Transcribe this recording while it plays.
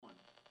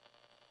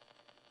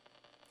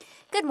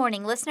Good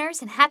morning,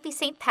 listeners, and happy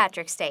St.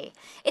 Patrick's Day.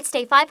 It's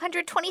day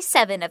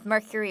 527 of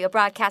Mercury, a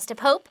broadcast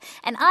of hope,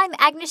 and I'm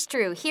Agnes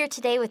Drew, here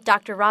today with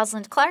Dr.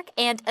 Rosalind Clark,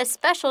 and a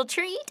special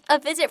treat, a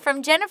visit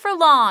from Jennifer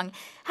Long.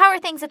 How are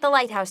things at the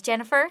lighthouse,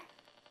 Jennifer?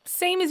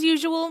 Same as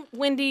usual,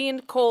 windy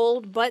and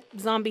cold, but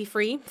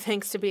zombie-free,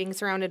 thanks to being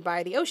surrounded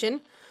by the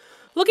ocean.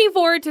 Looking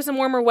forward to some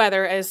warmer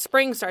weather as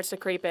spring starts to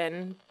creep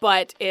in,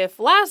 but if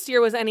last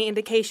year was any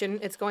indication,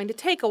 it's going to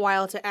take a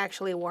while to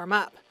actually warm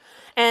up.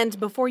 And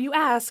before you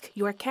ask,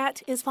 your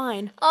cat is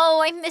fine.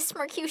 Oh, I miss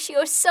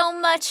Mercutio so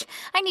much.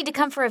 I need to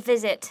come for a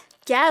visit.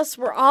 Yes,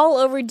 we're all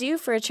overdue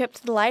for a trip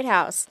to the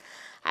lighthouse.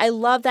 I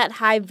love that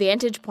high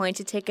vantage point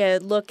to take a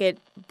look at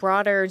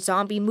broader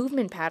zombie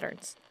movement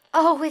patterns.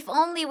 Oh, if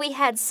only we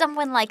had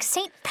someone like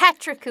St.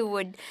 Patrick who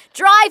would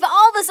drive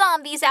all the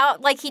zombies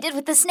out like he did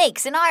with the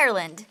snakes in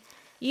Ireland.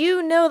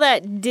 You know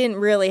that didn't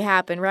really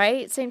happen,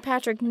 right? St.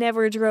 Patrick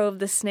never drove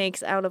the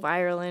snakes out of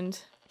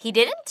Ireland. He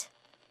didn't?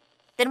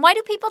 Then why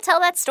do people tell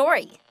that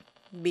story?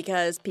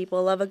 Because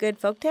people love a good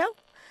folktale?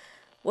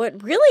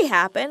 What really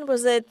happened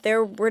was that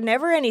there were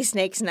never any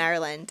snakes in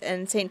Ireland,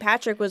 and St.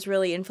 Patrick was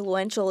really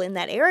influential in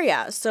that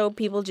area, so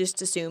people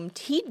just assumed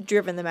he'd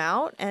driven them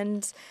out,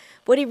 and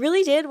what he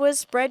really did was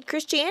spread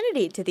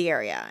Christianity to the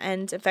area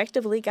and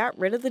effectively got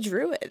rid of the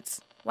Druids.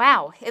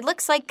 Wow, it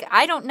looks like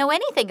I don't know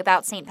anything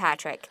about St.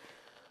 Patrick.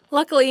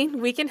 Luckily,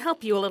 we can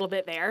help you a little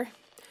bit there.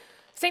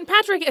 St.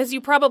 Patrick, as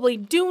you probably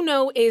do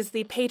know, is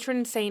the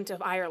patron saint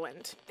of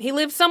Ireland. He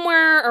lived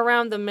somewhere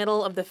around the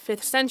middle of the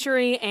 5th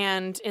century,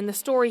 and in the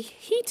story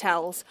he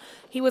tells,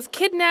 he was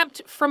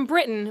kidnapped from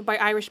Britain by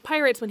Irish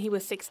pirates when he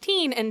was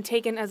 16 and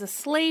taken as a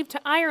slave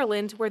to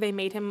Ireland, where they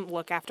made him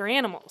look after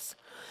animals.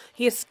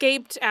 He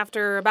escaped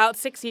after about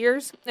 6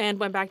 years and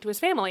went back to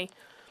his family.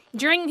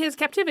 During his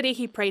captivity,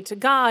 he prayed to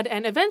God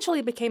and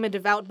eventually became a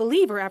devout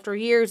believer after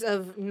years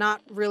of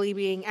not really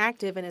being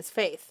active in his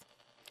faith.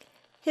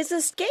 His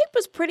escape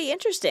was pretty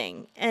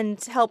interesting,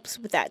 and helps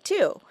with that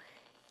too.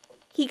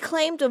 He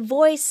claimed a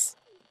voice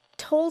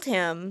told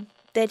him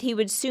that he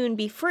would soon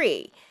be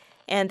free,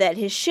 and that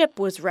his ship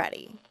was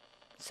ready.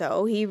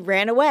 So he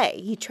ran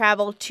away. He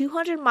traveled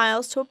 200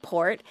 miles to a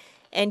port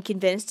and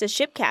convinced a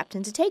ship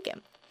captain to take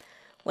him.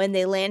 When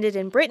they landed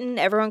in Britain,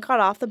 everyone got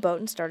off the boat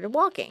and started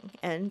walking,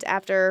 and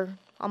after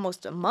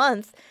almost a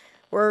month,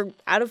 were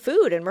out of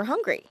food and were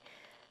hungry.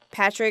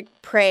 Patrick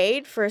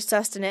prayed for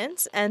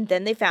sustenance, and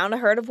then they found a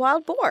herd of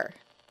wild boar.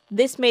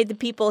 This made the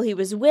people he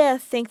was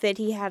with think that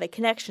he had a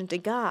connection to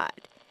God.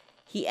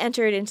 He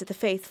entered into the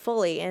faith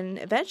fully and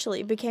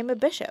eventually became a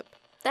bishop.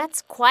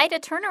 That's quite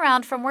a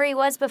turnaround from where he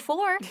was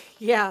before.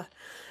 Yeah,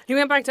 he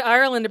went back to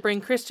Ireland to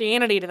bring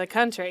Christianity to the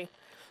country.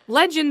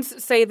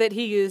 Legends say that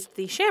he used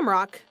the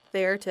shamrock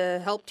there to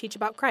help teach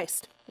about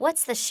Christ.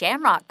 What's the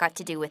shamrock got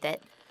to do with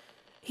it?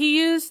 He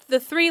used the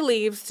 3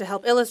 leaves to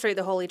help illustrate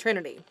the Holy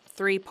Trinity,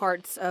 3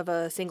 parts of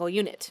a single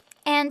unit.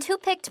 And who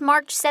picked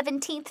March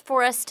 17th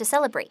for us to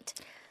celebrate?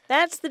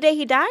 That's the day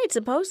he died,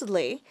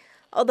 supposedly.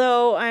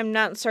 Although I'm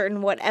not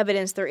certain what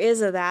evidence there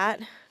is of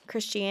that.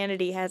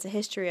 Christianity has a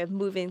history of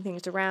moving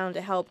things around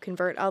to help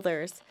convert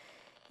others.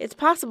 It's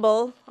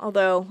possible,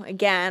 although,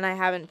 again, I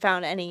haven't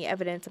found any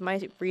evidence in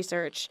my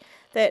research,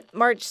 that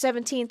March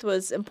 17th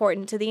was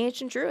important to the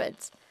ancient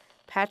Druids.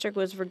 Patrick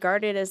was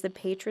regarded as the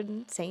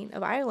patron saint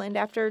of Ireland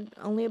after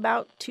only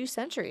about 2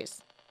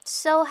 centuries.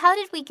 So how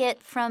did we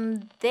get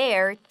from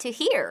there to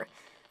here?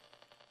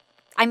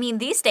 I mean,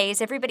 these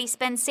days, everybody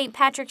spends St.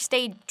 Patrick's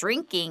Day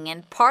drinking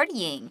and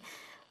partying.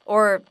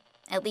 Or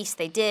at least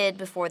they did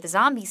before the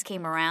zombies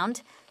came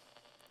around.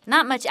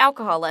 Not much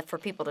alcohol left for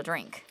people to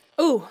drink.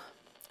 Ooh,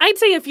 I'd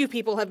say a few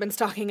people have been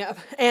stocking up.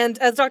 And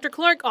as Dr.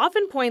 Clark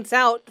often points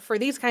out, for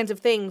these kinds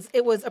of things,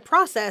 it was a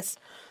process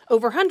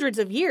over hundreds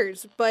of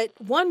years. But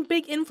one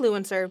big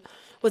influencer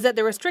was that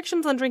the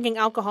restrictions on drinking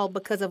alcohol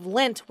because of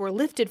Lent were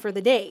lifted for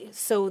the day,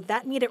 so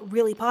that made it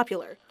really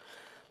popular.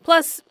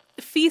 Plus,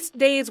 feast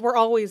days were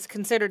always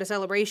considered a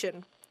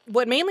celebration.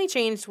 What mainly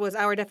changed was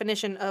our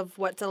definition of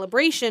what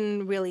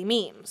celebration really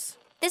means.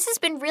 This has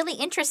been really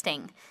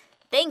interesting.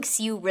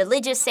 Thanks, you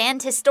religious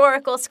and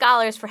historical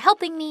scholars, for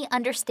helping me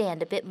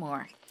understand a bit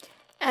more.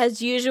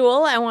 As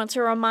usual, I want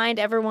to remind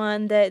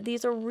everyone that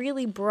these are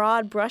really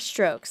broad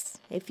brushstrokes.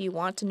 If you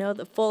want to know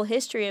the full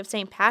history of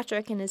St.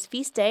 Patrick and his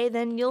feast day,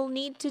 then you'll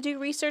need to do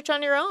research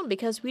on your own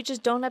because we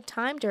just don't have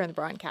time during the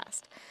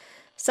broadcast.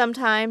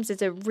 Sometimes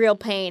it's a real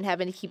pain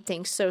having to keep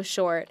things so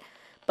short,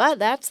 but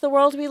that's the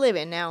world we live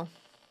in now.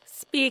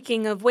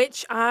 Speaking of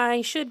which,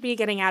 I should be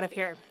getting out of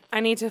here. I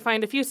need to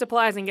find a few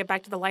supplies and get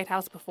back to the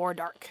lighthouse before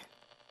dark.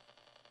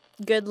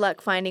 Good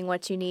luck finding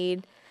what you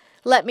need.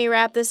 Let me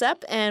wrap this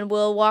up and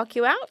we'll walk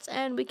you out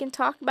and we can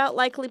talk about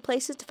likely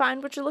places to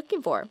find what you're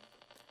looking for.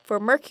 For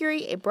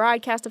Mercury, a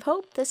broadcast of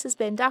hope, this has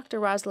been Dr.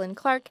 Rosalind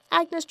Clark,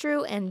 Agnes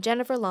Drew, and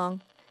Jennifer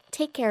Long.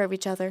 Take care of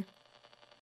each other.